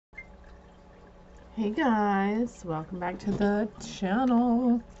Hey guys, welcome back to the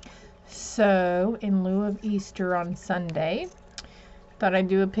channel. So, in lieu of Easter on Sunday, thought I'd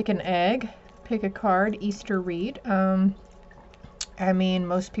do a pick an egg, pick a card, Easter read. I mean,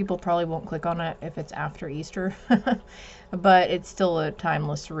 most people probably won't click on it if it's after Easter, but it's still a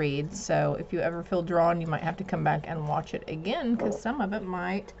timeless read. So, if you ever feel drawn, you might have to come back and watch it again because some of it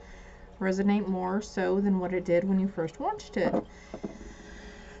might resonate more so than what it did when you first watched it.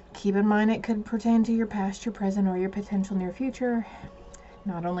 Keep in mind it could pertain to your past, your present, or your potential near future.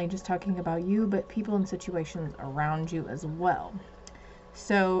 Not only just talking about you, but people and situations around you as well.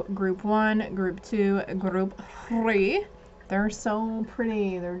 So, group 1, group 2, group 3. They're so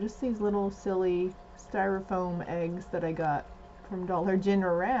pretty. They're just these little silly styrofoam eggs that I got from Dollar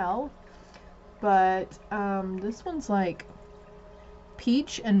General. But this one's like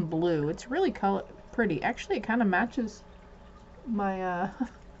peach and blue. It's really pretty. Actually, it kind of matches my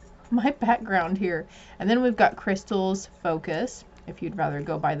my background here. And then we've got crystals, focus, if you'd rather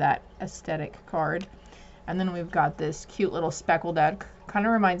go by that aesthetic card. And then we've got this cute little speckled egg. Kind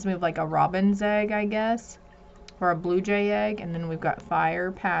of reminds me of like a robin's egg, I guess, or a blue jay egg. And then we've got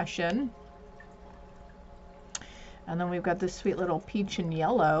fire, passion. And then we've got this sweet little peach and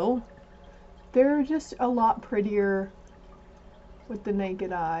yellow. They're just a lot prettier with the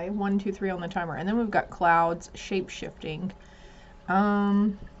naked eye. 1, 2, 3 on the timer. And then we've got clouds, shape-shifting.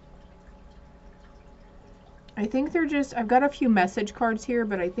 I think they're just, I've got a few message cards here,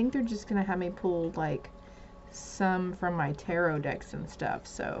 but I think they're just going to have me pull like some from my tarot decks and stuff.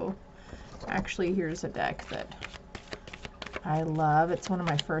 So actually here's a deck that I love. It's one of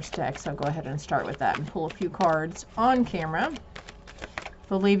my first decks. I'll go ahead and start with that and pull a few cards on camera.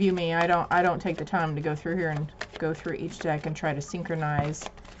 Believe you me, I don't take the time to go through here and go through each deck and try to synchronize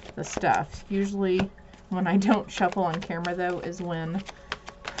the stuff. Usually when I don't shuffle on camera though is when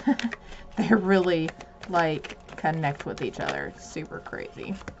they're really like connect with each other. It's super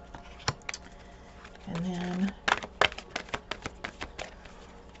crazy. And then,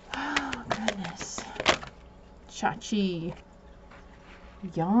 oh goodness, Chachi.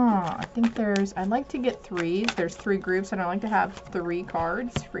 Yeah, I think I'd like to get 3s. There's 3 groups and I like to have 3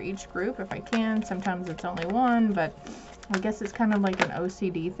 cards for each group if I can. Sometimes it's only 1, but I guess it's kind of like an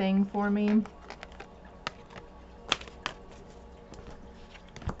OCD thing for me.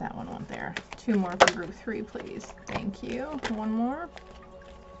 That one went there. 2 more for group 3, please. Thank you. 1 more.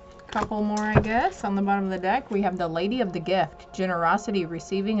 Couple more, I guess. On the bottom of the deck, we have the Lady of the Gift. Generosity,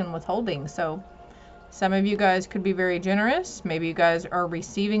 receiving, and withholding. So, some of you guys could be very generous. Maybe you guys are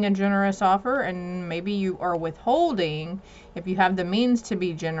receiving a generous offer, and maybe you are withholding if you have the means to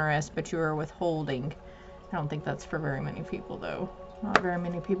be generous, but you are withholding. I don't think that's for very many people, though. Not very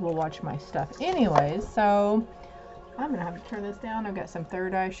many people watch my stuff anyways, so I'm going to have to turn this down. I've got some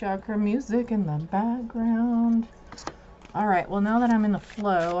third eye chakra music in the background. Alright, well now that I'm in the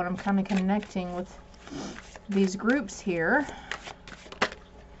flow and I'm kind of connecting with these groups here.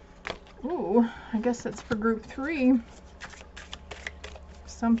 Ooh, I guess that's for group 3.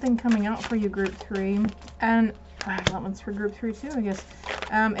 Something coming out for you, group 3. And that one's for group 3 too, I guess.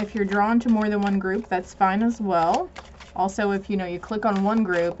 If you're drawn to more than one group, that's fine as well. Also, if you click on one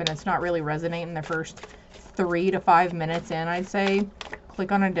group and it's not really resonating the first 3 to 5 minutes in, I'd say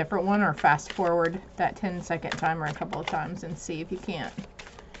click on a different one or fast forward that 10-second timer a couple of times and see if you can't.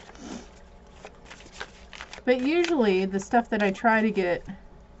 But usually the stuff that I try to get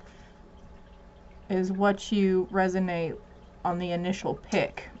is what you resonate on the initial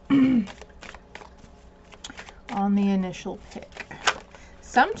pick. On the initial pick.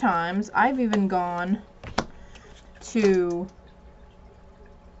 Sometimes I've even gone to,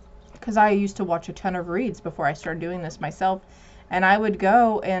 because I used to watch a ton of reads before I started doing this myself, and I would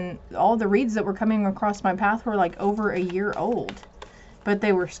go and all the reads that were coming across my path were like over a year old, but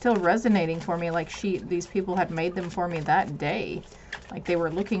they were still resonating for me, like these people had made them for me that day, like they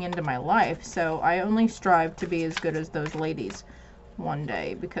were looking into my life. So I only strive to be as good as those ladies one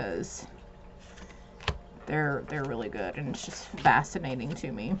day because they're really good, and it's just fascinating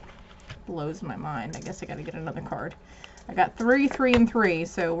to me. Blows my mind. I guess I got to get another card. I got 3, 3, and 3,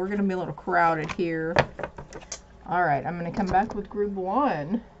 so we're going to be a little crowded here. Alright, I'm going to come back with group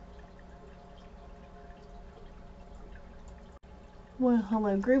 1. Well,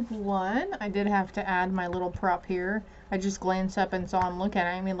 hello, group 1. I did have to add my little prop here. I just glanced up and saw him looking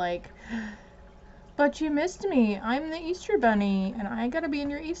at me like, but you missed me. I'm the Easter Bunny, and I got to be in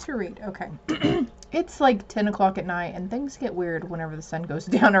your Easter read. Okay. It's like 10 o'clock at night, and things get weird whenever the sun goes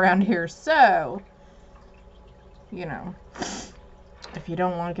down around here, so if you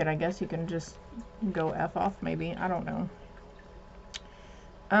don't like it, I guess you can just go F off maybe. I don't know.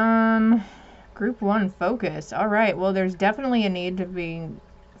 Group 1, focus. All right, well, there's definitely a need to be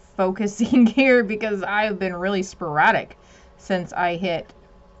focusing here because I have been really sporadic since I hit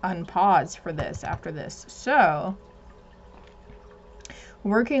unpause for this after this. So,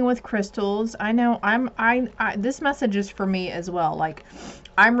 working with crystals, I know this message is for me as well. Like,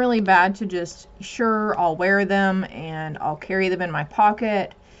 I'm really bad to just, sure, I'll wear them and I'll carry them in my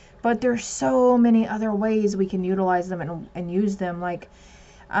pocket, but there's so many other ways we can utilize them and use them. Like,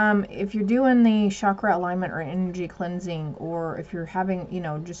 if you're doing the chakra alignment or energy cleansing, or if you're having, you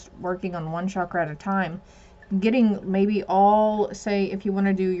know, just working on one chakra at a time, getting maybe all, say, if you want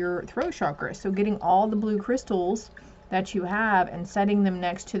to do your throat chakra, so getting all the blue crystals that you have and setting them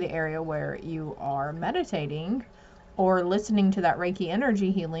next to the area where you are meditating or listening to that Reiki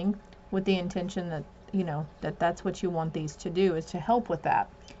energy healing with the intention that, you know, that's what you want these to do, is to help with that.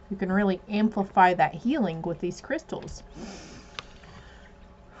 You can really amplify that healing with these crystals.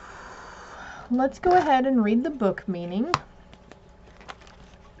 Let's go ahead and read the book meaning,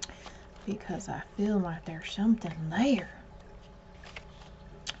 because I feel like there's something there.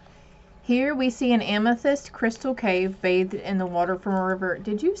 Here we see an amethyst crystal cave bathed in the water from a river.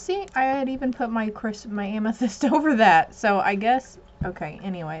 Did you see? I had even put my amethyst over that. So I guess, okay,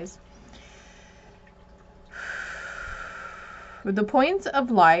 anyways. With the points of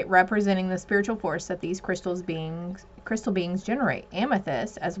light representing the spiritual force that these crystal beings generate.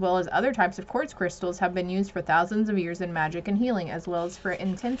 Amethyst, as well as other types of quartz crystals, have been used for thousands of years in magic and healing, as well as for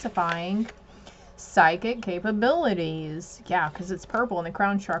intensifying psychic capabilities. Yeah, because it's purple and the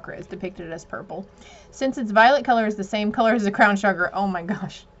crown chakra is depicted as purple. Since its violet color is the same color as the crown chakra, oh my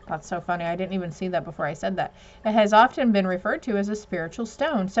gosh, that's so funny. I didn't even see that before I said that. It has often been referred to as a spiritual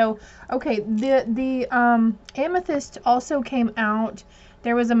stone. So, okay, the amethyst also came out.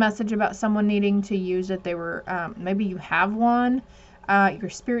 There was a message about someone needing to use it. They were, maybe you have one. Your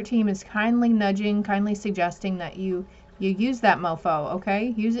spirit team is kindly nudging, kindly suggesting that you use that mofo,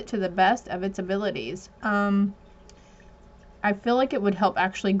 okay? Use it to the best of its abilities. I feel like it would help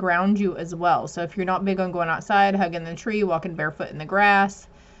actually ground you as well. So if you're not big on going outside, hugging the tree, walking barefoot in the grass,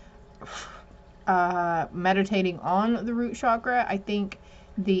 meditating on the root chakra, I think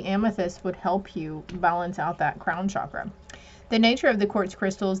the amethyst would help you balance out that crown chakra. The nature of the quartz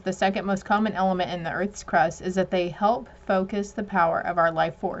crystals, the second most common element in the Earth's crust, is that they help focus the power of our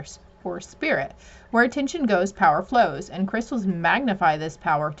life force, or spirit. Where attention goes, power flows, and crystals magnify this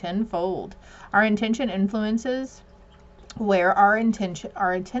power tenfold. Our intention influences where our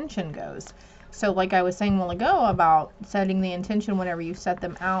attention goes. So like I was saying a while ago about setting the intention whenever you set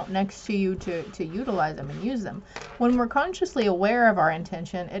them out next to you to utilize them and use them. When we're consciously aware of our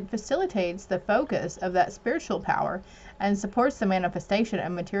intention, it facilitates the focus of that spiritual power and supports the manifestation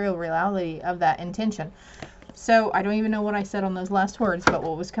and material reality of that intention. So I don't even know what I said on those last words, but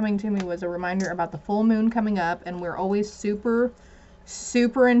what was coming to me was a reminder about the full moon coming up, and we're always super,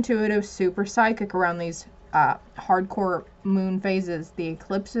 super intuitive, super psychic around these hardcore moon phases. The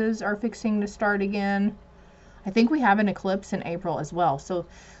eclipses are fixing to start again. I think we have an eclipse in April as well. So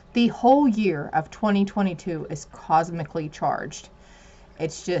the whole year of 2022 is cosmically charged.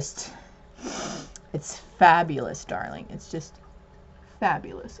 It's just, it's fabulous, darling. It's just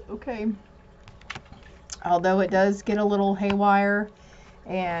fabulous. Okay. Although it does get a little haywire,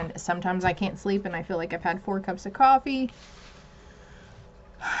 and sometimes I can't sleep and I feel like I've had 4 cups of coffee.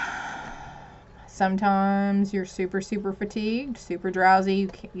 Sometimes you're super, super fatigued, super drowsy.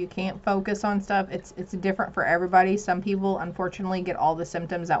 You can't focus on stuff. It's different for everybody. Some people, unfortunately, get all the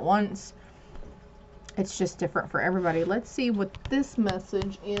symptoms at once. It's just different for everybody. Let's see what this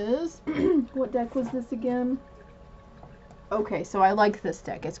message is. What deck was this again? Okay, so I like this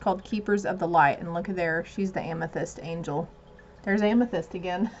deck. It's called Keepers of the Light. And look at there. She's the Amethyst Angel. There's Amethyst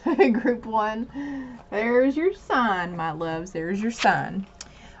again. Group 1. There's your sign, my loves. There's your sign.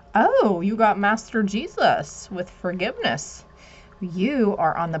 Oh, you got Master Jesus with forgiveness. You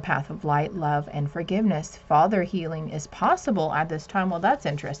are on the path of light, love, and forgiveness. Father healing is possible at this time. Well, that's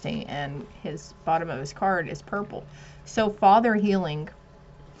interesting. And his bottom of his card is purple. So Father healing.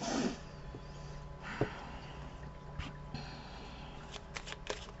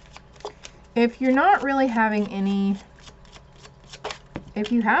 If you're not really having any,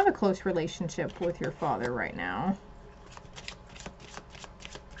 if you have a close relationship with your father right now,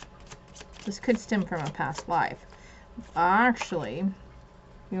 this could stem from a past life. Actually,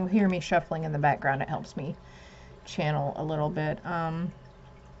 you'll hear me shuffling in the background. It helps me channel a little bit. I'm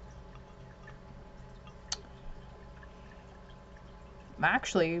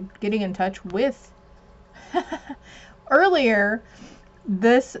actually getting in touch with earlier.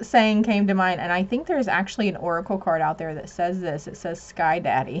 This saying came to mind, and I think there's actually an oracle card out there that says this. It says Sky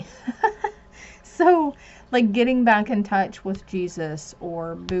Daddy. So, like, getting back in touch with Jesus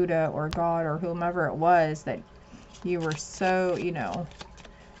or Buddha or God or whomever it was that you were so, you know,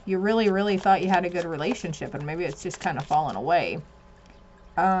 you really, really thought you had a good relationship, and maybe it's just kind of fallen away.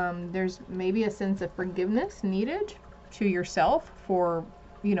 There's maybe a sense of forgiveness needed to yourself for,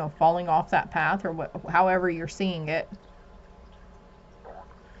 you know, falling off that path, or however you're seeing it.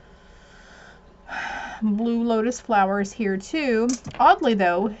 Blue lotus flowers here too. Oddly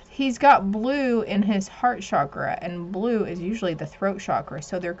though, he's got blue in his heart chakra, and blue is usually the throat chakra.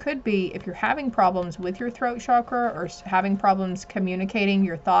 So there could be, if you're having problems with your throat chakra or having problems communicating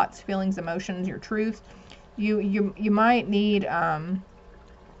your thoughts, feelings, emotions, your truth, you might need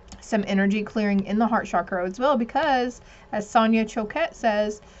some energy clearing in the heart chakra as well, because as Sonia Choquette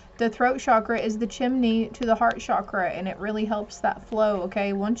says, the throat chakra is the chimney to the heart chakra, and it really helps that flow.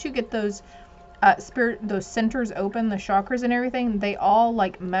 Okay, once you get those those centers open, the chakras and everything, they all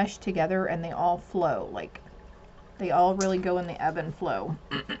like mesh together and they all flow. Like they all really go in the ebb and flow.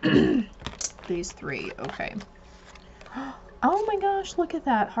 These three, okay. Oh my gosh, look at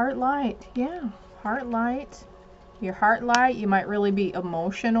that. Heart light. Yeah, heart light. Your heart light, you might really be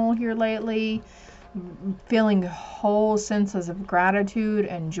emotional here lately, feeling whole senses of gratitude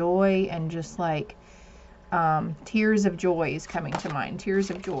and joy, and just like tears of joy is coming to mind. Tears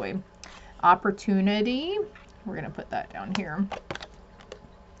of joy. Opportunity, we're going to put that down here.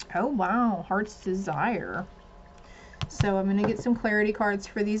 Oh wow, heart's desire. So I'm going to get some clarity cards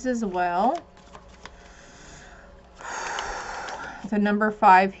for these as well. The number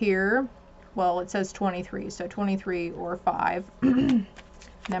 5 here, well, it says 23, so 23 or 5.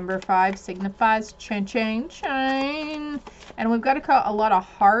 Number 5 signifies change. And we've got a lot of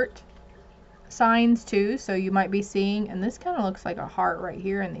heart signs too, so you might be seeing, and this kind of looks like a heart right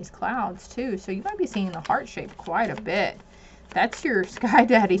here in these clouds too, so you might be seeing the heart shape quite a bit. That's your sky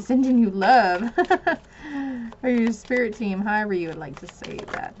daddy sending you love. Or your spirit team, however you would like to say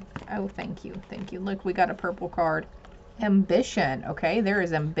that. Oh, thank you, thank you. Look, we got a purple card. Ambition. Okay, there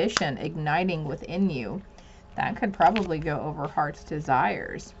is ambition igniting within you. That could probably go over heart's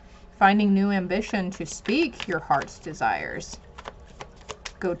desires. Finding new ambition to speak your heart's desires.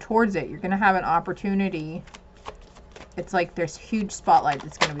 Go towards it. You're going to have an opportunity. It's like there's huge spotlight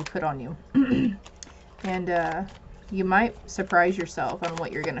that's going to be put on you. And you might surprise yourself on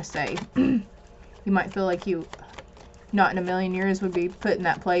what you're going to say. You might feel like you, not in a million years, would be put in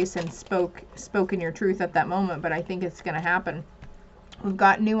that place and spoken your truth at that moment, but I think it's going to happen. We've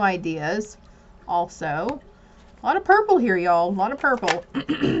got new ideas also. A lot of purple here, y'all. A lot of purple.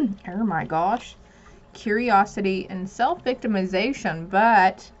 Oh my gosh. Curiosity and self-victimization,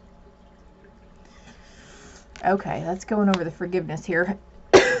 but okay, that's going over the forgiveness here.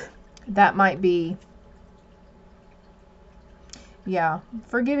 That might be, yeah,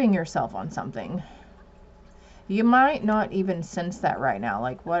 forgiving yourself on something. You might not even sense that right now.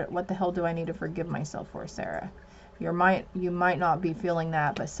 Like, what the hell do I need to forgive myself for, Sarah? You might not be feeling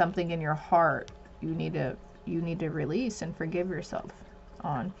that, but something in your heart you need to release and forgive yourself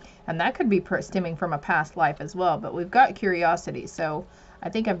on. And that could be stemming from a past life as well, but we've got curiosity, so I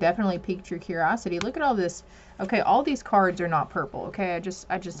think I've definitely piqued your curiosity. Look at all this. Okay, all these cards are not purple. Okay, I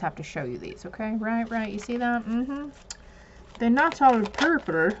just have to show you these. Okay, right, you see that? They're not all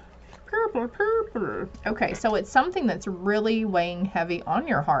purple. Okay, so it's something that's really weighing heavy on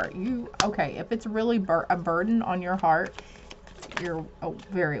your heart. Okay, if it's really a burden on your heart, you're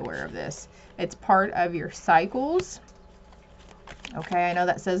very aware of this. It's part of your cycles. Okay, I know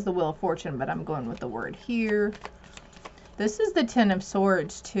that says the Wheel of Fortune, but I'm going with the word here. This is the 10 of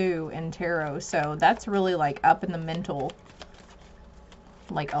Swords too in tarot, so that's really like up in the mental,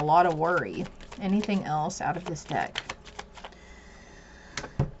 like a lot of worry. Anything else out of this deck?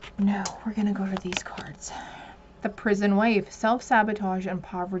 No, we're going to go to these cards. The Prison Wave, self-sabotage and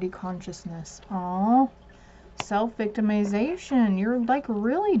poverty consciousness. Aww. Self-victimization. You're like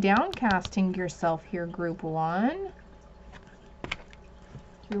really downcasting yourself here, Group 1.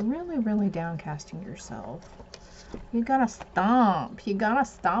 You're really, really downcasting yourself. You gotta stop. You gotta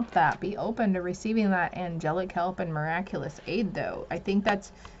stop that. Be open to receiving that angelic help and miraculous aid, though. I think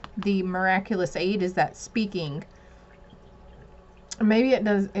that's the miraculous aid, is that speaking. Maybe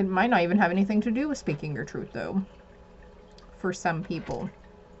it might not even have anything to do with speaking your truth, though, for some people.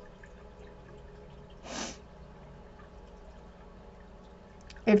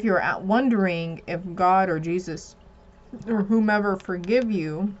 If you're wondering if God or Jesus or whomever forgive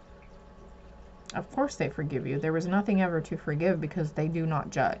you, of course they forgive you. There was nothing ever to forgive, because they do not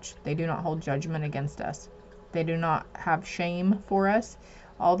judge. They do not hold judgment against us. They do not have shame for us.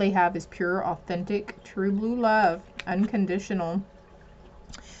 All they have is pure, authentic, true blue love, unconditional.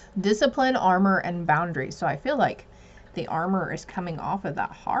 Discipline, armor, and boundaries. So I feel like the armor is coming off of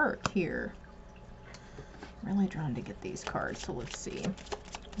that heart here. I'm really trying to get these cards, so let's see.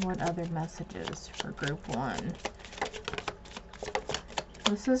 What other messages for group 1?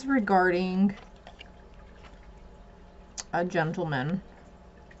 This is regarding a gentleman.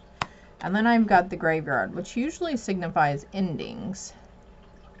 And then I've got the graveyard, which usually signifies endings.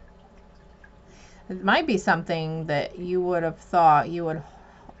 It might be something that you would have thought you would,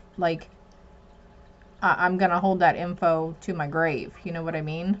 like, I'm going to hold that info to my grave. You know what I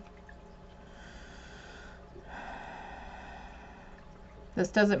mean? This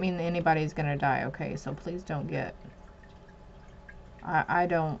doesn't mean anybody's going to die, okay? So please don't get... I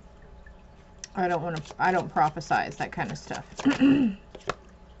don't want to... I don't prophesize that kind of stuff.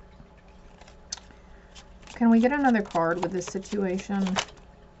 Can we get another card with this situation?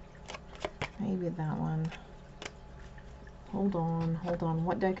 Maybe that one. Hold on, hold on.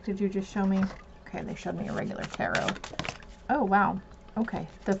 What deck did you just show me? Okay, they showed me a regular tarot. Oh, wow. Okay,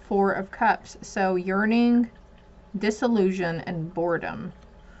 the 4 of Cups. So, yearning, disillusion, and boredom.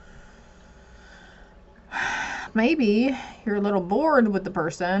 Maybe you're a little bored with the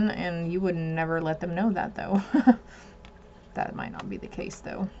person, and you would never let them know that, though. That might not be the case,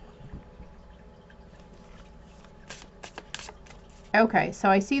 though. Okay, so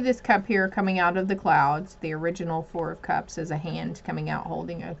I see this cup here coming out of the clouds. The original 4 of Cups is a hand coming out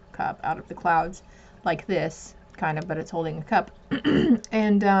holding a cup out of the clouds like this, kind of, but it's holding a cup.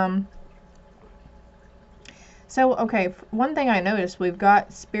 And, so, okay, one thing I noticed, we've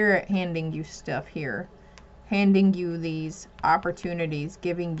got Spirit handing you stuff here. Handing you these opportunities,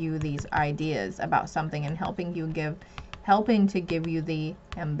 giving you these ideas about something and helping to give you the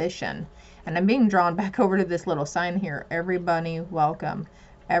ambition. And I'm being drawn back over to this little sign here. Everybody welcome.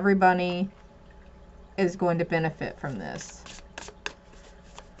 Everybody is going to benefit from this.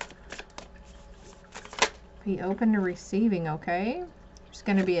 Be open to receiving, okay? There's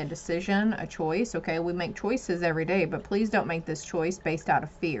going to be a decision, a choice, okay? We make choices every day, but please don't make this choice based out of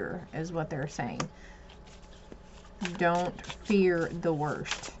fear, is what they're saying. Don't fear the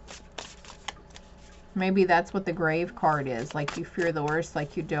worst. Maybe that's what the grave card is. Like, you fear the worst.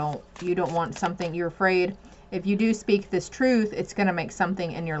 Like, you don't want something. You're afraid if you do speak this truth, it's going to make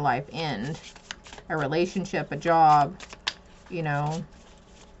something in your life end. A relationship, a job, you know.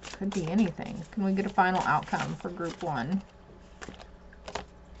 Could be anything. Can we get a final outcome for group 1?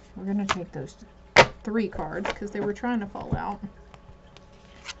 We're going to take those 3 cards because they were trying to fall out.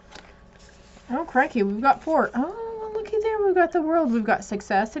 Oh, crikey. We've got 4. Oh, looky there. We've got the World. We've got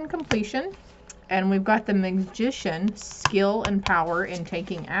success and completion. And we've got the Magician, skill and power in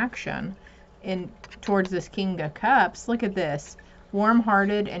taking action towards this King of Cups. Look at this.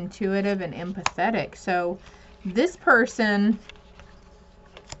 Warm-hearted, intuitive, and empathetic. So this person,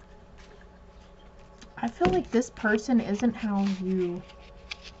 I feel like this person isn't how you...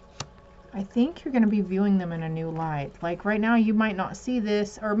 I think you're going to be viewing them in a new light. Like right now you might not see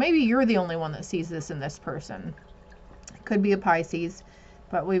this, or maybe you're the only one that sees this in this person. It could be a Pisces.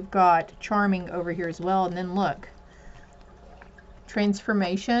 But we've got charming over here as well. And then look.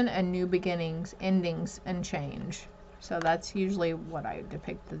 Transformation and new beginnings, endings, and change. So that's usually what I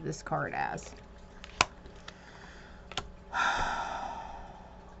depicted this card as.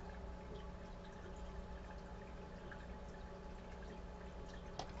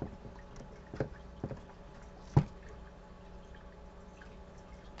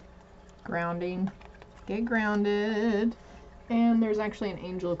 Grounding. Get grounded. And there's actually an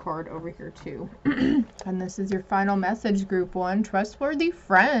angel card over here too. And this is your final message, group 1. Trustworthy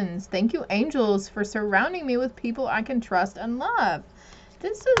friends. Thank you, angels, for surrounding me with people I can trust and love.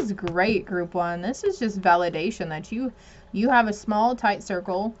 This is great, group 1. This is just validation that you have a small, tight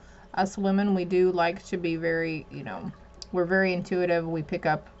circle. Us women, we do like to be very, you know, we're very intuitive. We pick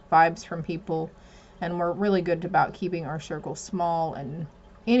up vibes from people. And we're really good about keeping our circle small. And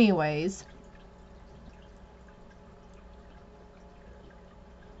anyways...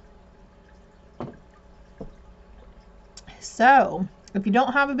 So, if you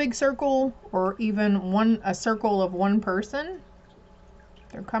don't have a big circle or even a circle of one person,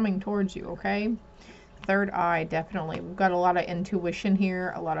 they're coming towards you, okay? Third eye, definitely. We've got a lot of intuition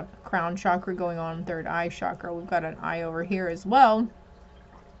here, a lot of crown chakra going on, third eye chakra. We've got an eye over here as well.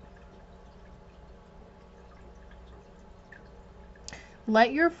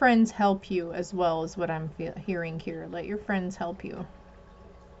 Let your friends help you as well is what I'm hearing here. Let your friends help you.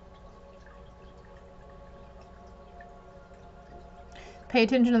 Pay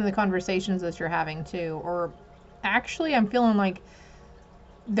attention to the conversations that you're having too. Or actually, I'm feeling like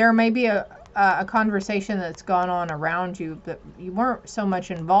there may be a conversation that's gone on around you that you weren't so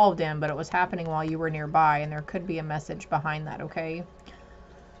much involved in, but it was happening while you were nearby, and there could be a message behind that, okay?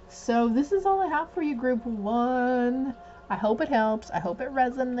 So this is all I have for you, group 1. I hope it helps. I hope it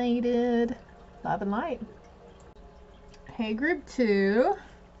resonated. Love and light. Hey, group 2.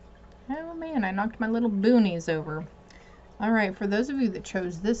 Oh man, I knocked my little boonies over. All right, for those of you that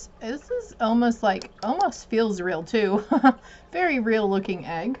chose this, this is almost feels real too. Very real looking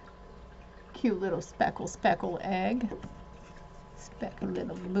egg. Cute little speckle egg. Speckle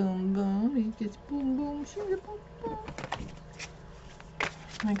little boom boom. You just boom boom, sugar boom boom.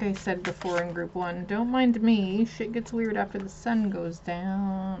 Like I said before in group 1, don't mind me. Shit gets weird after the sun goes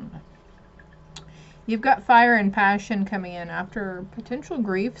down. You've got fire and passion coming in after potential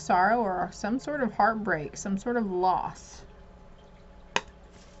grief, sorrow, or some sort of heartbreak, some sort of loss.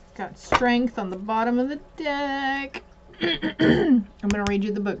 Got strength on the bottom of the deck. I'm going to read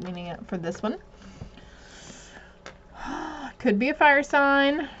you the book meaning for this one. Could be a fire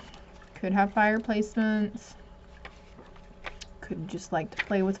sign. Could have fire placements. Could just like to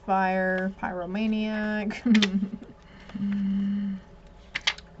play with fire. Pyromaniac.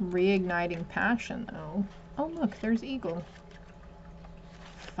 Reigniting passion, though. Oh, look, there's Eagle.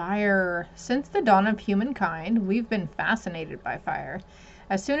 Fire. Since the dawn of humankind, we've been fascinated by fire.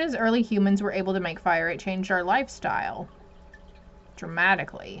 As soon as early humans were able to make fire, it changed our lifestyle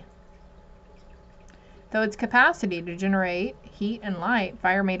dramatically. Though its capacity to generate heat and light,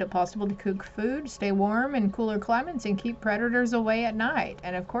 fire made it possible to cook food, stay warm in cooler climates, and keep predators away at night.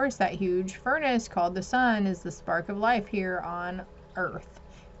 And of course, that huge furnace called the sun is the spark of life here on Earth,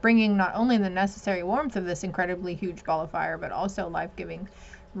 bringing not only the necessary warmth of this incredibly huge ball of fire, but also life-giving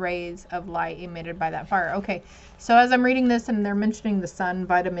rays of light emitted by that fire. Okay, so as I'm reading this and they're mentioning the sun,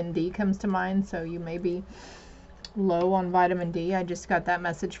 vitamin D comes to mind, so you may be low on vitamin D. I just got that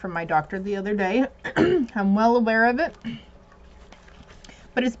message from my doctor the other day. I'm well aware of it.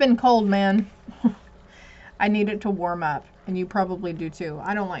 But it's been cold, man. I need it to warm up, and you probably do too.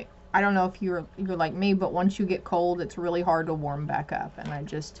 I don't know if you're like me, but once you get cold, it's really hard to warm back up, and I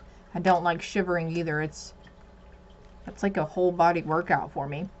don't like shivering either. It's like a whole body workout for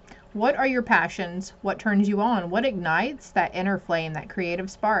me. What are your passions? What turns you on? What ignites that inner flame, that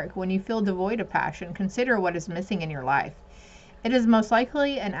creative spark? When you feel devoid of passion, consider what is missing in your life. It is most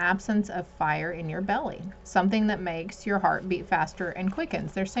likely an absence of fire in your belly, something that makes your heart beat faster and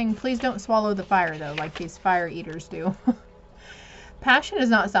quickens. They're saying, please don't swallow the fire, though, like these fire eaters do. Passion is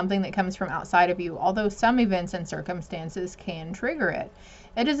not something that comes from outside of you, although some events and circumstances can trigger it.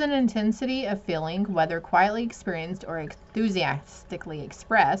 It is an intensity of feeling, whether quietly experienced or enthusiastically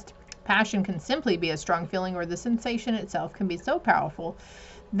expressed. Passion can simply be a strong feeling, or the sensation itself can be so powerful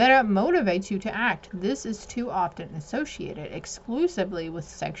that it motivates you to act. This is too often associated exclusively with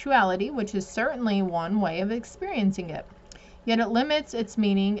sexuality, which is certainly one way of experiencing it. Yet it limits its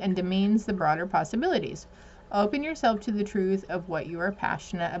meaning and demeans the broader possibilities. Open yourself to the truth of what you are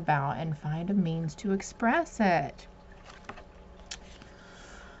passionate about and find a means to express it.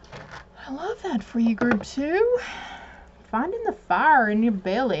 I love that for you, group 2. Finding the fire in your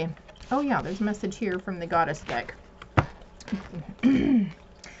belly. Oh yeah, there's a message here from the goddess deck.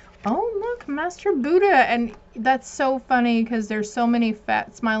 Oh look, Master Buddha. And that's so funny because there's so many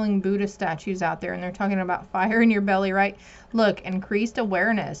fat smiling Buddha statues out there, and they're talking about fire in your belly, right? Look, increased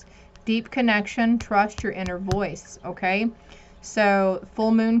awareness, deep connection, trust your inner voice. Okay, so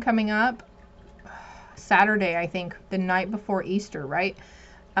full moon coming up Saturday, I think, the night before Easter, right?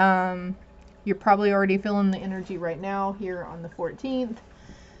 You're probably already feeling the energy right now here on the 14th,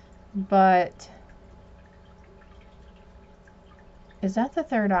 but is that the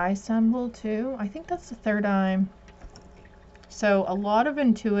third eye symbol too? I think that's the third eye. So a lot of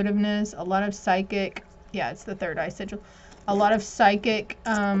intuitiveness, a lot of psychic, yeah, it's the third eye sigil, a lot of psychic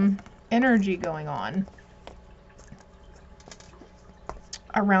energy going on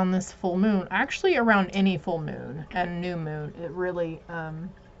around this full moon. Actually, around any full moon and new moon, it really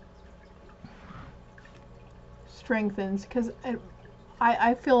strengthens, because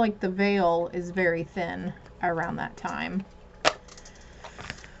I feel like the veil is very thin around that time.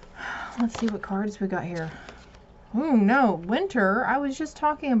 Let's see what cards we got here. Oh no, winter. I was just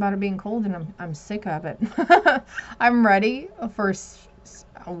talking about it being cold, and I'm sick of it. I'm ready for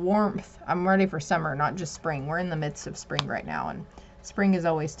warmth. I'm ready for summer, not just spring. We're in the midst of spring right now, and spring is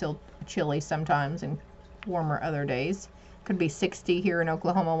always still chilly sometimes and warmer other days. Could be 60 here in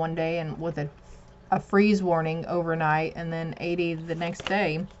Oklahoma one day, and with a freeze warning overnight, and then 80 the next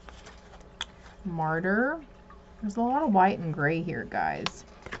day. Martyr. There's a lot of white and gray here, guys.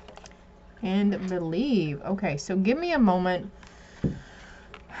 And believe. Okay, so give me a moment.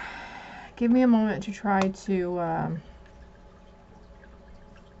 give me a moment to try to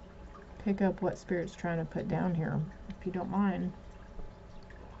pick up what Spirit's trying to put down here, if you don't mind.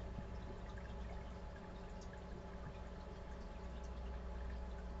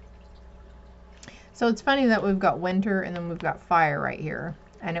 So it's funny that we've got winter and then we've got fire right here.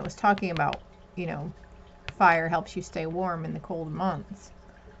 And it was talking about, you know, fire helps you stay warm in the cold months.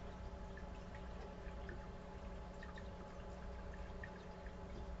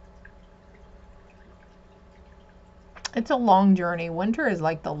 It's a long journey. Winter is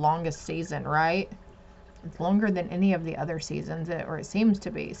like the longest season, right? It's longer than any of the other seasons, or it seems to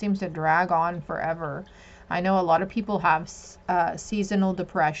be. It seems to drag on forever. I know a lot of people have seasonal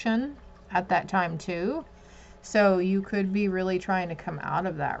depression at that time too. So you could be really trying to come out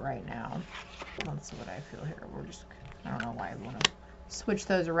of that right now. Let's see what I feel here. I don't know why I want to switch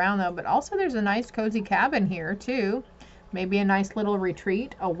those around though, but also there's a nice cozy cabin here too. Maybe a nice little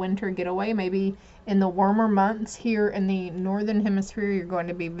retreat, a winter getaway. Maybe in the warmer months here in the northern hemisphere, you're going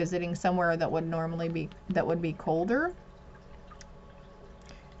to be visiting somewhere that would normally be colder.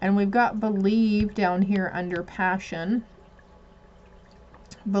 And we've got believe down here under passion.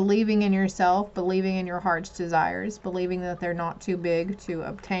 Believing in yourself, believing in your heart's desires, believing that they're not too big to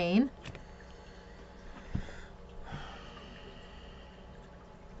obtain.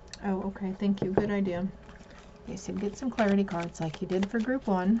 Oh, okay, thank you, good idea. Okay, so get some clarity cards like you did for group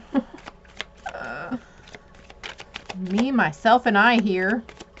 1. Me, myself, and I here.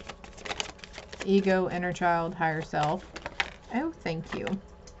 Ego, inner child, higher self. Oh, thank you.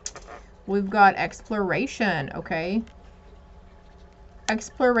 We've got exploration, okay.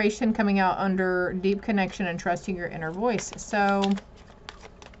 Exploration coming out under deep connection and trusting your inner voice. So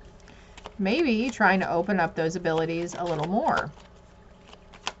maybe trying to open up those abilities a little more.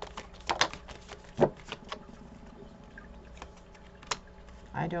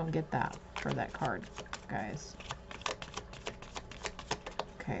 I don't get that for that card, guys.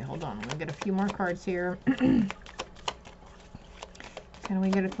 Okay, hold on. I'm going to get a few more cards here. Can we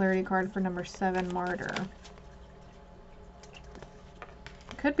get a clarity card for number 7, Martyr?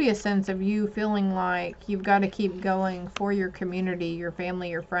 Could be a sense of you feeling like you've got to keep going for your community, your family,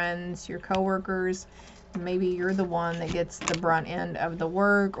 your friends, your coworkers. Maybe you're the one that gets the brunt end of the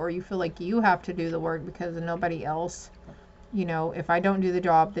work, or you feel like you have to do the work because nobody else, you know, if I don't do the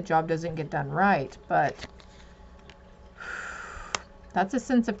job doesn't get done right. But that's a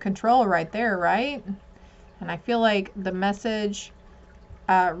sense of control right there, right? And I feel like the message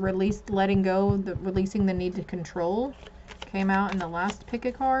letting go, releasing the need to control came out in the last pick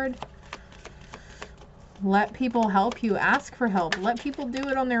a card. Let people help you. Ask for help. Let people do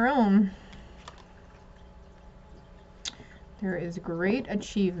it on their own. There is great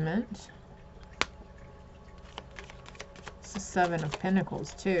achievement. It's the 7 of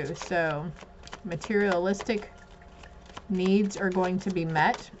Pentacles too. So materialistic needs are going to be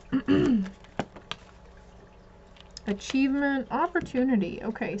met. Achievement, opportunity.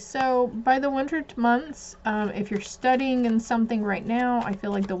 Okay, so by the winter months, if you're studying in something right now, I feel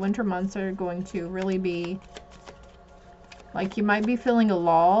like the winter months are going to really be like you might be feeling a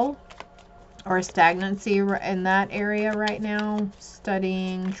lull or a stagnancy in that area right now.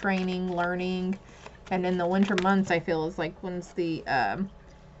 Studying, training, learning. And in the winter months, I feel is like when's the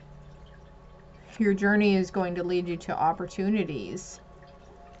your journey is going to lead you to opportunities.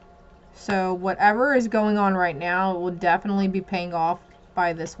 So whatever is going on right now will definitely be paying off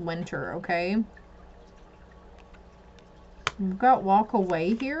by this winter, okay? We've got walk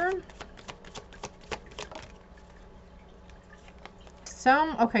away here.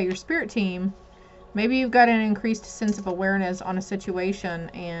 Okay, your spirit team. Maybe you've got an increased sense of awareness on a situation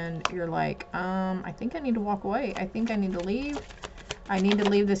and you're like, I think I need to walk away. I think I need to leave. I need to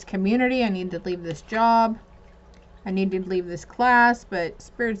leave this community. I need to leave this job. I need to leave this class, but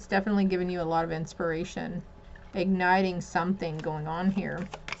Spirit's definitely giving you a lot of inspiration, igniting something going on here.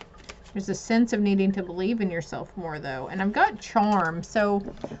 There's a sense of needing to believe in yourself more, though. And I've got charm. So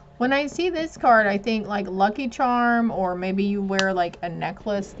when I see this card, I think like lucky charm, or maybe you wear like a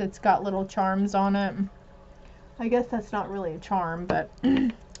necklace that's got little charms on it. I guess that's not really a charm, but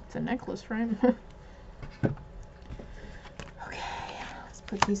it's a necklace, right?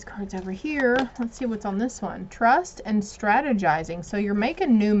 Put these cards over here. Let's see what's on this one. Trust and strategizing. So you're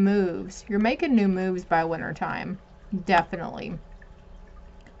making new moves. You're making new moves by winter time. Definitely.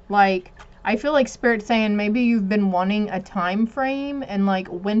 Like, I feel like Spirit's saying maybe you've been wanting a time frame and like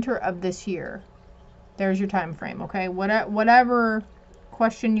winter of this year. There's your time frame, okay? Whatever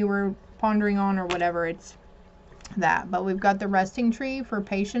question you were pondering on or whatever, it's that. But we've got the resting tree for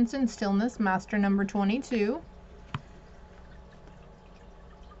patience and stillness, master number 22.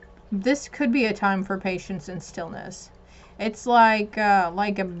 this could be a time for patience and stillness. It's like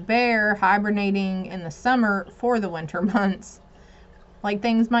a bear hibernating in the summer for the winter months. Like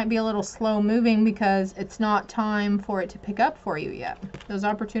things might be a little slow moving because it's not time for it to pick up for you yet. Those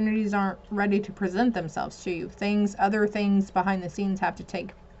opportunities aren't ready to present themselves to you. Other things behind the scenes have to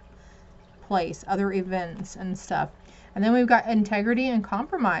take place, other events and stuff. And then we've got integrity and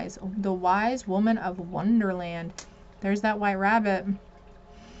compromise. The wise woman of Wonderland. There's that white rabbit.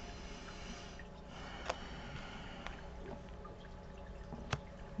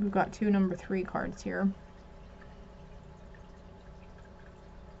 We've got 2 number 3 cards here.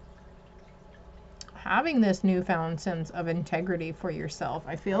 Having this newfound sense of integrity for yourself,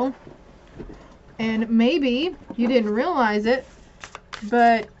 I feel. And maybe you didn't realize it,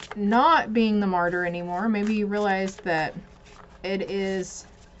 but not being the martyr anymore, maybe you realize that it is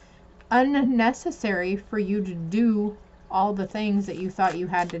unnecessary for you to do all the things that you thought you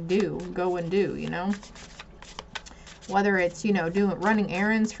had to go and do, you know? Whether it's, you know, running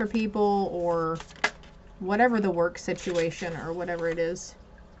errands for people or whatever the work situation or whatever it is.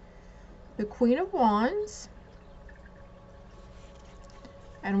 The Queen of Wands.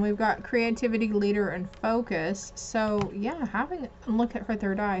 And we've got creativity, leader, and focus. So, yeah, look at her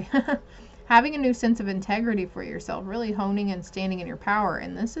third eye. Having a new sense of integrity for yourself, really honing and standing in your power.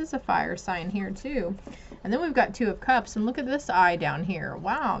 And this is a fire sign here, too. And then we've got 2 of Cups. And look at this eye down here.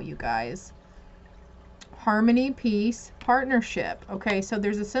 Wow, you guys. Harmony, peace, partnership. Okay, so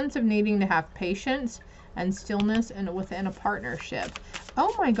there's a sense of needing to have patience and stillness and within a partnership.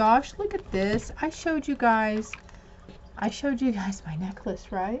 Oh my gosh, look at this. I showed you guys my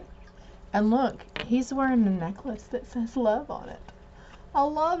necklace, right? And look, he's wearing a necklace that says love on it. I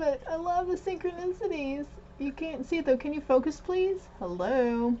love it. I love the synchronicities. You can't see it though. Can you focus, please?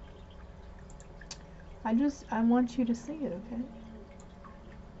 Hello. I want you to see it, okay?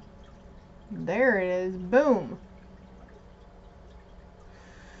 There it is. Boom.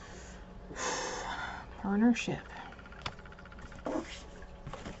 Partnership.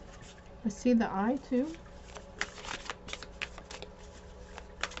 I see the eye too.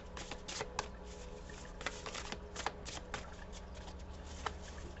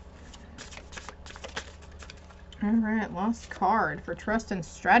 Alright, last card for trust and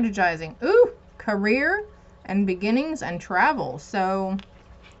strategizing. Ooh, career and beginnings and travel. So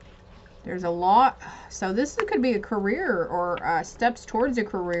there's a lot. So this could be a career or steps towards a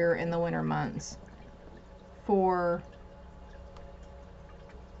career in the winter months for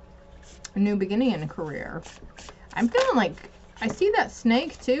a new beginning in a career. I'm feeling like I see that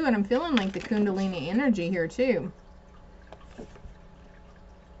snake too, and I'm feeling like the Kundalini energy here too.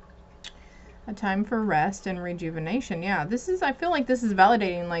 A time for rest and rejuvenation. Yeah, I feel like this is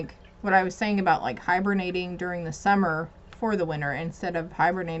validating like what I was saying about like hibernating during the summer for the winter instead of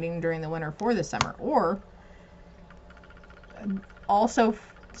hibernating during the winter for the summer. Or also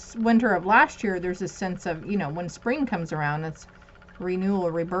winter of last year, there's a sense of, you know, when spring comes around, it's renewal,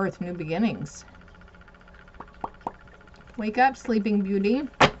 rebirth, new beginnings. Wake up, Sleeping Beauty.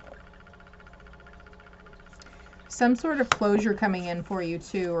 Some sort of closure coming in for you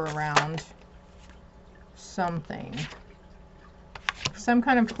too around something. Some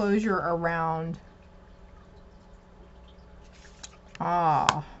kind of closure around...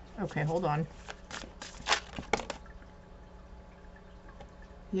 okay, hold on.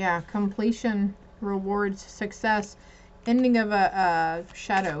 Yeah, completion, rewards, success, ending of a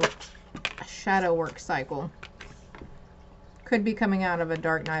shadow work cycle. Could be coming out of a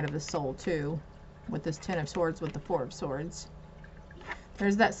dark night of the soul too, with this 10 of Swords with the 4 of Swords.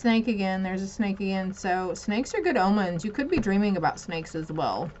 There's that snake again. There's a snake again. So snakes are good omens. You could be dreaming about snakes as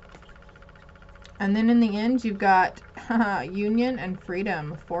well. And then in the end, you've got union and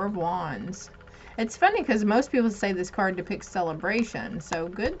freedom, 4 of Wands. It's funny because most people say this card depicts celebration. So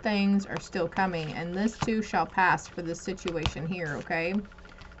good things are still coming. And this too shall pass for this situation here, okay?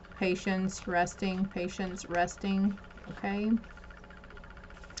 Patience, resting, okay?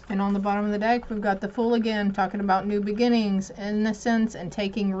 And on the bottom of the deck, we've got the Fool again, talking about new beginnings, innocence, and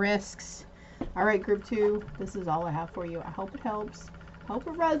taking risks. All right, group 2, this is all I have for you. I hope it helps. Hope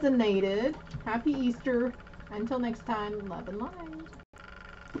it resonated. Happy Easter. Until next time, love and light.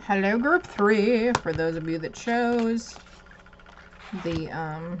 Hello, group 3. For those of you that chose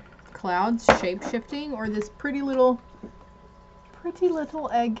the clouds shape-shifting, or this pretty little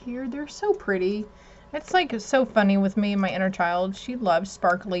egg here. They're so pretty. It's like so funny with me and my inner child. She loves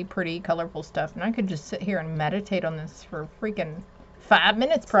sparkly, pretty, colorful stuff. And I could just sit here and meditate on this for freaking 5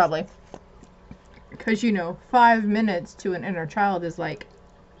 minutes probably. Because, you know, 5 minutes to an inner child is like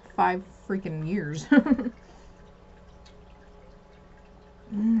 5 freaking years.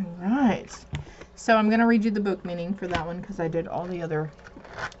 All right. So I'm going to read you the book meaning for that one because I did all the other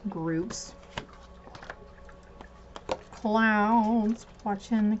groups. Clouds.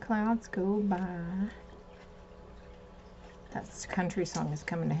 Watching the clouds go by. That country song is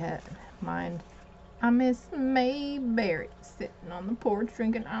coming to hit mind. I miss Mayberry sitting on the porch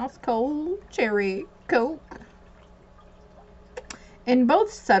drinking ice cold cherry Coke. In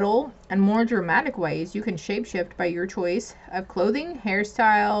both subtle and more dramatic ways, you can shapeshift by your choice of clothing,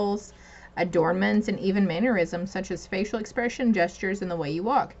 hairstyles, adornments, and even mannerisms such as facial expression, gestures, and the way you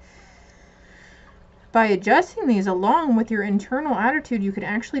walk. By adjusting these along with your internal attitude, you can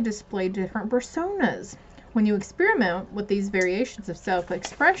actually display different personas. When you experiment with these variations of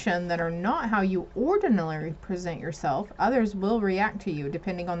self-expression that are not how you ordinarily present yourself, others will react to you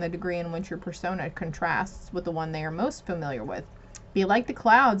depending on the degree in which your persona contrasts with the one they are most familiar with. Be like the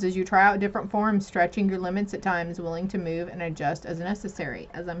clouds as you try out different forms, stretching your limits at times, willing to move and adjust as necessary.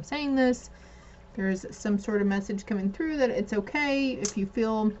 As I'm saying this, there's some sort of message coming through that it's okay if you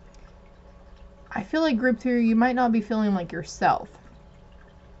feel... I feel like group 3, you might not be feeling like yourself.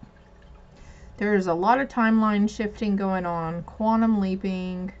 There's a lot of timeline shifting going on, quantum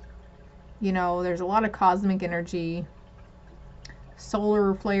leaping, you know, there's a lot of cosmic energy,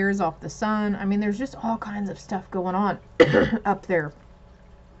 solar flares off the sun. I mean, there's just all kinds of stuff going on up there.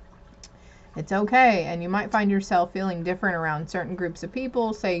 It's okay, and you might find yourself feeling different around certain groups of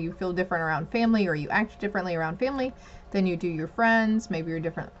people. Say you feel different around family, or you act differently around family than you do your friends. Maybe you're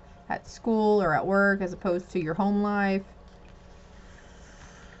different at school or at work as opposed to your home life.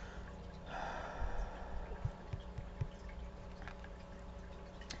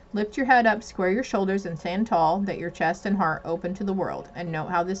 Lift your head up, square your shoulders, and stand tall, that your chest and heart open to the world, and note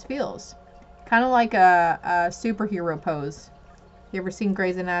how this feels. Kind of like a superhero pose. You ever seen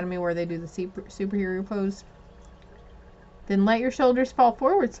Grey's Anatomy where they do the superhero pose? Then let your shoulders fall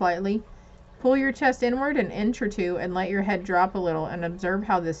forward slightly. Pull your chest inward an inch or two and let your head drop a little and observe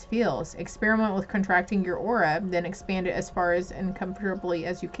how this feels. Experiment with contracting your aura, then expand it as far as and comfortably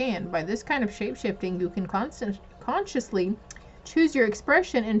as you can. By this kind of shape-shifting, you can consciously choose your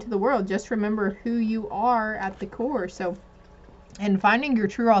expression into the world. Just remember who you are at the core. So, and finding your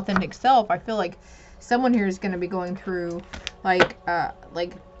true authentic self, I feel like someone here is going to be going through like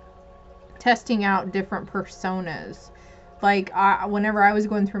testing out different personas. Like whenever I was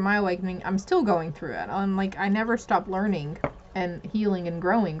going through my awakening, I'm still going through it. I'm like, I never stop learning and healing and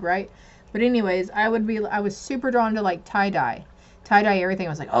growing, right? But anyways, I was super drawn to like tie-dye everything. I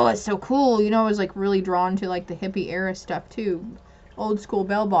was like, oh, it's so cool, you know. I was like really drawn to like the hippie era stuff too, old school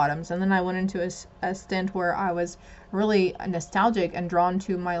bell bottoms. And then I went into a stint where I was really nostalgic and drawn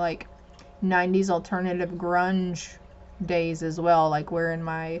to my like 90s alternative grunge days as well, like wearing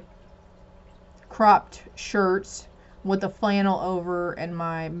my cropped shirts with a flannel over and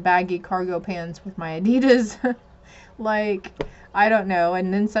my baggy cargo pants with my Adidas. Like, I don't know.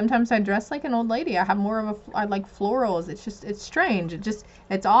 And then sometimes I dress like an old lady. I have more of I like florals. It's strange.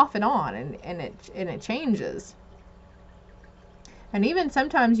 It's off and on, and it changes. And even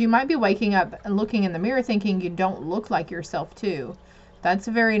sometimes you might be waking up and looking in the mirror thinking you don't look like yourself too. That's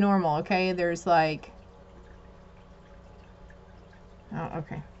very normal, okay? There's like, oh,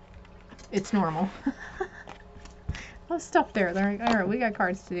 okay. It's normal. Let's stop there. All right, we got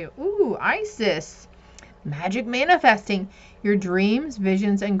cards to do. Ooh, Isis. Magic manifesting. Your dreams,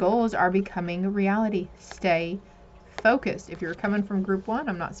 visions, and goals are becoming a reality. Stay focused. If you're coming from group 1,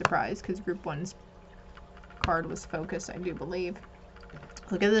 I'm not surprised because group 1's card was focus, I do believe.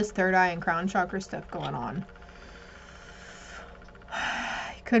 Look at this third eye and crown chakra stuff going on.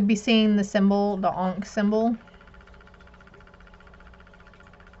 You could be seeing the symbol, the Ankh symbol.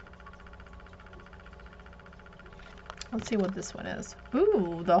 Let's see what this one is.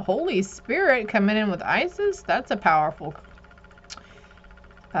 Ooh, the Holy Spirit coming in with Isis. That's a powerful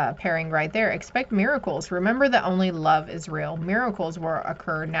pairing right there. Expect miracles. Remember that only love is real. Miracles will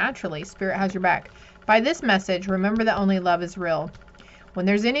occur naturally. Spirit has your back. By this message, remember that only love is real. When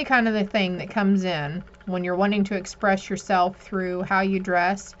there's any kind of a thing that comes in, when you're wanting to express yourself through how you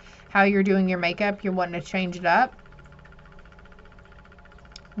dress, how you're doing your makeup, you're wanting to change it up.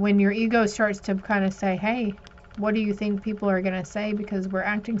 When your ego starts to kind of say, hey, what do you think people are going to say because we're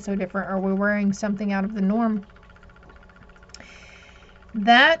acting so different or we're wearing something out of the norm?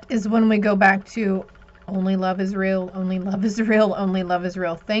 That is when we go back to only love is real, only love is real, only love is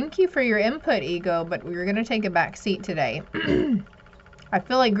real. Thank you for your input, ego, but we're going to take a back seat today. I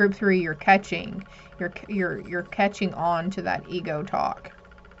feel like group 3, you're catching on to that ego talk.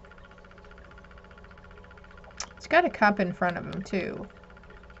 It's got a cup in front of him too.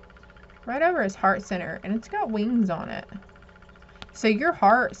 Right over his heart center, and it's got wings on it. So your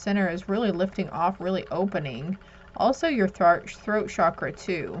heart center is really lifting off, really opening. Also your throat chakra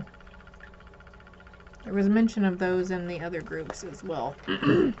too. There was mention of those in the other groups as well.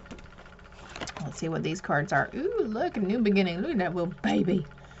 Let's see what these cards are. Ooh, look, a new beginning. Look at that little baby.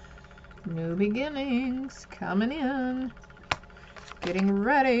 New beginnings coming in. Getting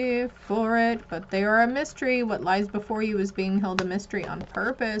ready for it. But they are a mystery. What lies before you is being held a mystery on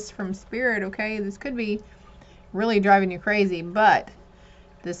purpose from spirit, okay? This could be really driving you crazy, but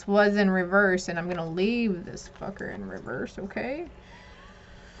this was in reverse, and I'm going to leave this fucker in reverse, okay?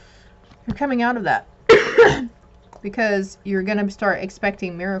 You're coming out of that. Because you're going to start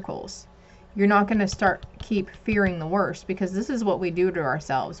expecting miracles. You're not going to keep fearing the worst, because this is what we do to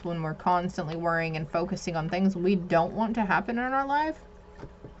ourselves when we're constantly worrying and focusing on things we don't want to happen in our life.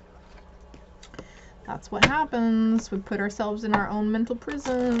 That's what happens. We put ourselves in our own mental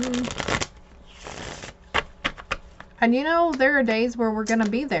prison. And you know, there are days where we're going to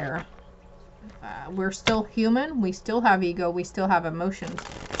be there. We're still human. We still have ego. We still have emotions.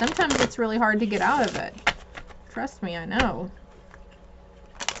 Sometimes it's really hard to get out of it. Trust me, I know.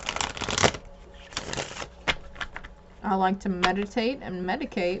 I like to meditate and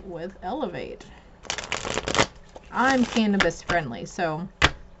medicate with Elevate. I'm cannabis friendly, so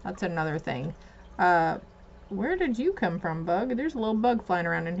that's another thing. Where did you come from, bug? There's a little bug flying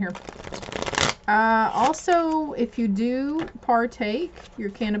around in here. Also, if you do partake,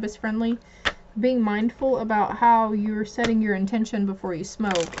 you're cannabis friendly, being mindful about how you're setting your intention before you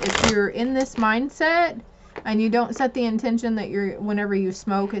smoke. If you're in this mindset and you don't set the intention that whenever you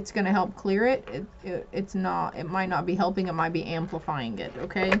smoke, it's going to help clear it, it might not be helping, it might be amplifying it,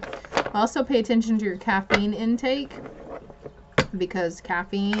 okay? Also, pay attention to your caffeine intake, because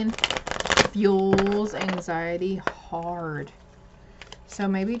caffeine fuels anxiety hard. So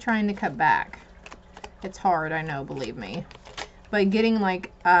maybe trying to cut back. It's hard, I know, believe me. But getting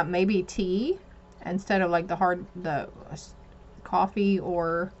like maybe tea instead of like the coffee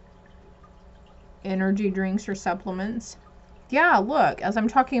or energy drinks or supplements. Yeah, look, as I'm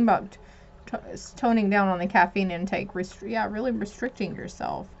talking about toning down on the caffeine intake, really restricting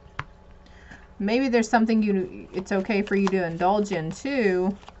yourself. Maybe there's something it's okay for you to indulge in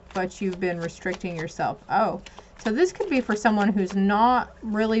too, but you've been restricting yourself. Oh, so this could be for someone who's not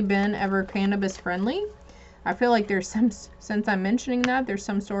really been ever cannabis friendly. I feel like there's since I'm mentioning that, there's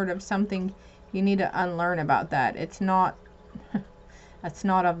some sort of something you need to unlearn about that. It's not, that's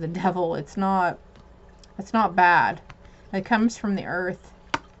not of the devil. It's not bad. It comes from the earth.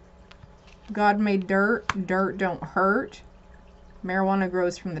 God made dirt. Dirt don't hurt. Marijuana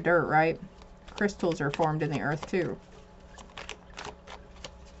grows from the dirt, right? Crystals are formed in the earth too.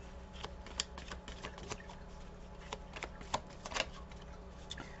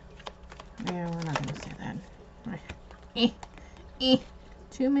 Yeah, we're not going to say that.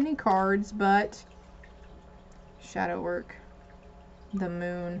 Too many cards, but shadow work. The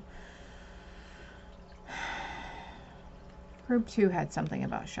moon. Group 2 had something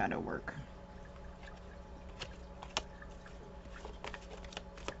about shadow work.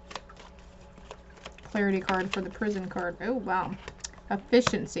 Clarity card for the prison card. Oh, wow.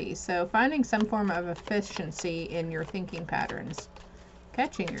 Efficiency. So finding some form of efficiency in your thinking patterns.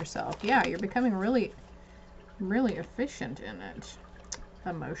 Catching yourself. Yeah, you're becoming really, really efficient in it.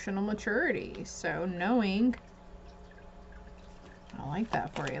 Emotional maturity. So knowing. I like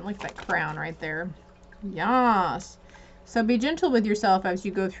that for you. I like that crown right there. Yes. So be gentle with yourself as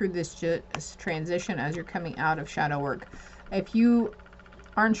you go through this transition as you're coming out of shadow work. If you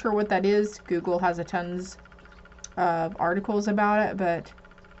aren't sure what that is, Google has a tons of articles about it, but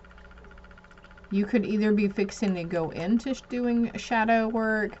you could either be fixing to go into doing shadow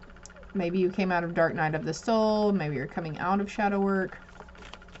work. Maybe you came out of dark night of the soul. Maybe you're coming out of shadow work.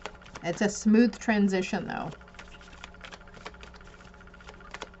 It's a smooth transition though.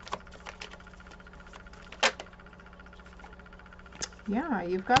 Yeah,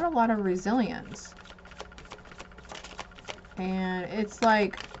 you've got a lot of resilience. And it's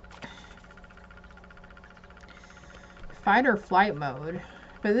like fight or flight mode.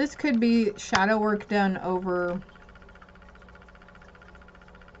 But this could be shadow work done over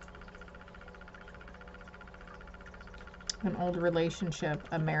an old relationship,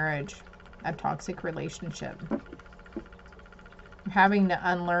 a marriage, a toxic relationship. You're having to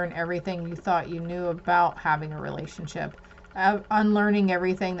unlearn everything you thought you knew about having a relationship. Unlearning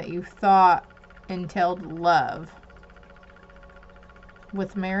everything that you thought entailed love.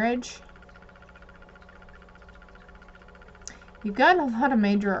 With marriage, you've got a lot of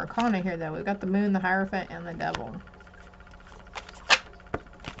major arcana here though. We've got the moon, the Hierophant, and the devil.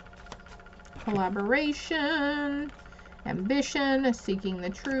 Collaboration. ambition, seeking the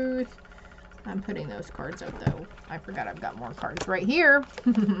truth. I'm putting those cards out though. I forgot I've got more cards right here.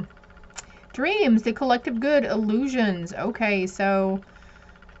 Dreams, the collective good, illusions. Okay, so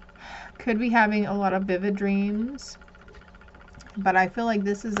could be having a lot of vivid dreams, but I feel like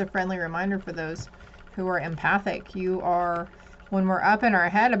this is a friendly reminder for those who are empathic. You are, when we're up in our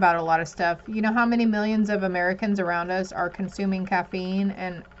head about a lot of stuff, you know how many millions of Americans around us are consuming caffeine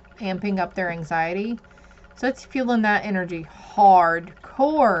and amping up their anxiety? So it's feeling that energy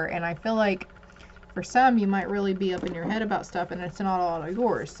hardcore, and I feel like for some, you might really be up in your head about stuff and it's not all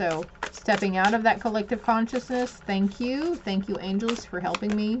yours. So stepping out of that collective consciousness, thank you. Thank you, angels, for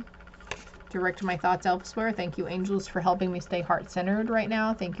helping me direct my thoughts elsewhere. Thank you, angels, for helping me stay heart-centered right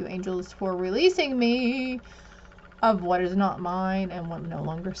now. Thank you, angels, for releasing me of what is not mine and what no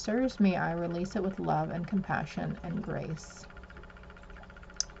longer serves me. I release it with love and compassion and grace.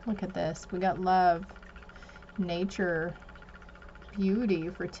 Look at this. We got love, nature, beauty,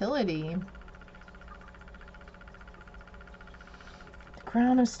 fertility.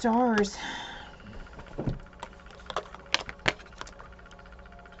 Crown of Stars.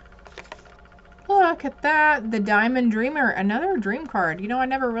 Look at that. The Diamond Dreamer. Another dream card. You know, I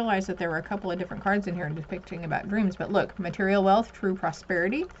never realized that there were a couple of different cards in here depicting about dreams. But look, material wealth, true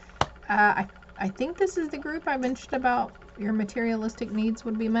prosperity. I think this is the group I mentioned about your materialistic needs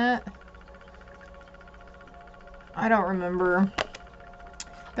would be met. I don't remember.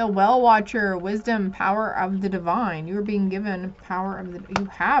 The Well Watcher, wisdom, power of the divine. You are being given power of the, you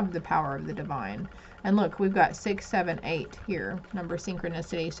have the power of the divine. And look, we've got 6, 7, 8 here, number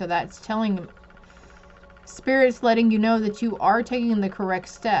synchronicity. So that's telling spirits, letting you know that you are taking the correct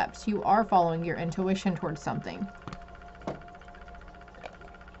steps. You are following your intuition towards something.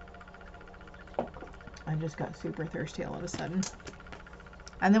 I just got super thirsty all of a sudden.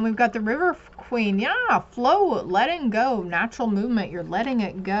 And then we've got the River Queen. Yeah, flow, letting go, natural movement. You're letting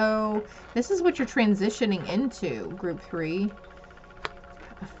it go. This is what you're transitioning into, group 3.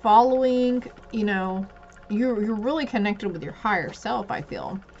 Following, you know, you're really connected with your higher self, I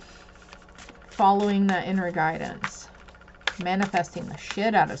feel. Following that inner guidance. Manifesting the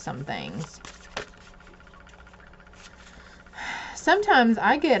shit out of some things. Sometimes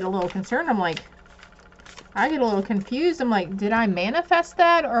I get a little concerned. I get a little confused. I'm like, did I manifest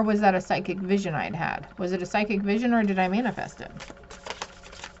that, or was that a psychic vision I'd had? Was it a psychic vision, or did I manifest it?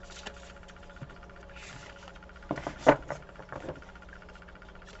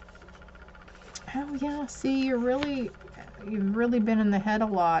 Oh yeah, see, you've really been in the head a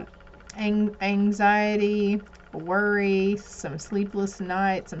lot. Anxiety, worry, some sleepless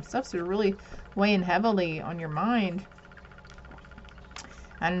nights, some stuff's really weighing heavily on your mind.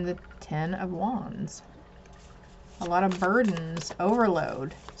 And the 10 of Wands. A lot of burdens,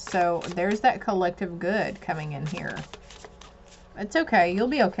 overload. So there's that collective good coming in here. It's okay. You'll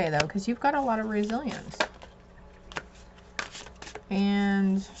be okay, though, because you've got a lot of resilience.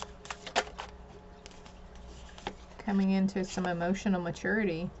 And coming into some emotional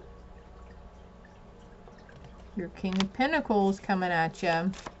maturity. Your King of Pentacles coming at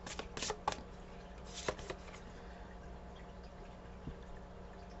you.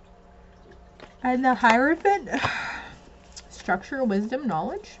 And the Hierophant. Structure, wisdom,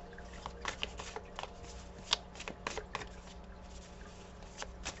 knowledge.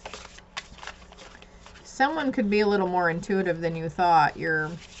 Someone could be a little more intuitive than you thought.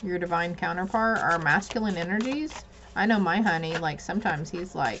 Your divine counterpart, our masculine energies. I know my honey, like sometimes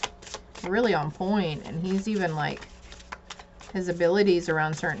he's like really on point, and he's even like his abilities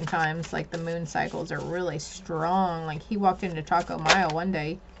around certain times, like the moon cycles, are really strong. Like he walked into Taco Mayo one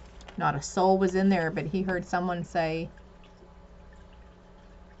day, not a soul was in there, but he heard someone say,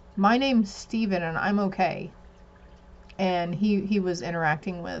 "My name's Steven and I'm okay." And he was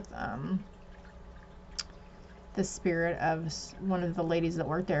interacting with the spirit of one of the ladies that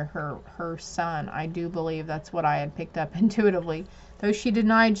worked there, her son. I do believe that's what I had picked up intuitively. Though she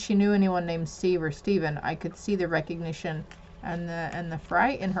denied she knew anyone named Steve or Steven, I could see the recognition and the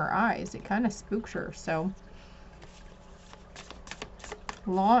fright in her eyes. It kind of spooked her. So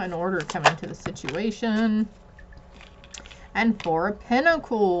law and order come into the situation. And 4 of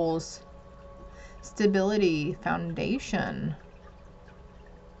Pentacles. Stability, foundation.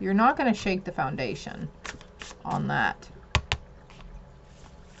 You're not going to shake the foundation on that.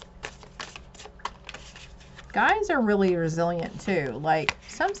 Guys are really resilient too. Like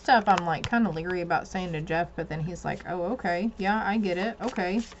some stuff I'm like kind of leery about saying to Jeff, but then he's like, "Oh, okay. Yeah, I get it.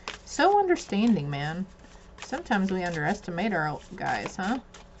 Okay." So understanding, man. Sometimes we underestimate our guys, huh?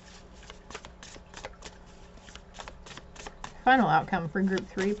 Final outcome for group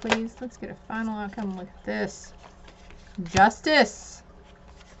 3, please. Let's get a final outcome. Look at this. Justice.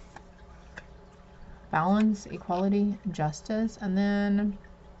 Balance, equality, justice. And then,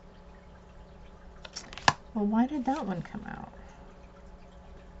 well, why did that one come out?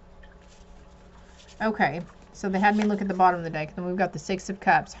 Okay, so they had me look at the bottom of the deck. Then we've got the Six of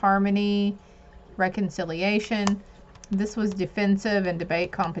Cups, harmony, reconciliation. This was defensive and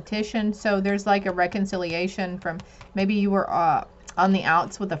debate competition. So there's like a reconciliation from maybe you were on the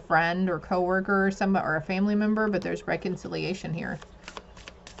outs with a friend or coworker or somebody or a family member, but there's reconciliation here.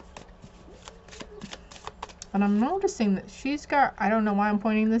 And I'm noticing that she's got, I don't know why I'm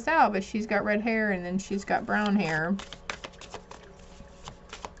pointing this out, but she's got red hair and then she's got brown hair.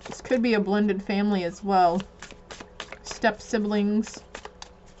 This could be a blended family as well. Step siblings.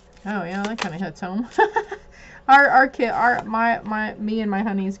 Oh yeah, that kind of hits home. Our kid, me and my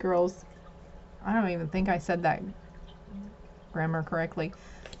honey's girls. I don't even think I said that grammar correctly.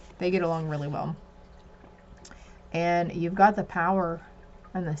 They get along really well. And you've got the power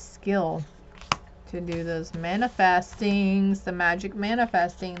and the skill to do those manifestings, the magic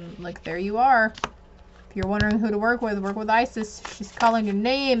manifesting. Look, there you are. If you're wondering who to work with Isis. She's calling your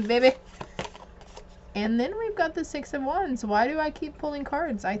name, baby. And then we've got the Six of Wands. Why do I keep pulling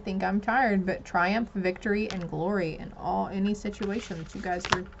cards? I think I'm tired, but triumph, victory, and glory in any situation that you guys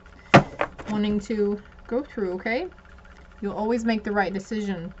are wanting to go through, okay? You'll always make the right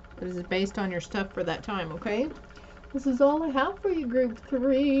decision that is based on your stuff for that time, okay? This is all I have for you, group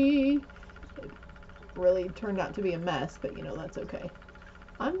 3. It really turned out to be a mess, but you know, that's okay.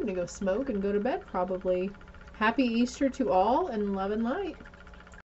 I'm going to go smoke and go to bed probably. Happy Easter to all, and love and light.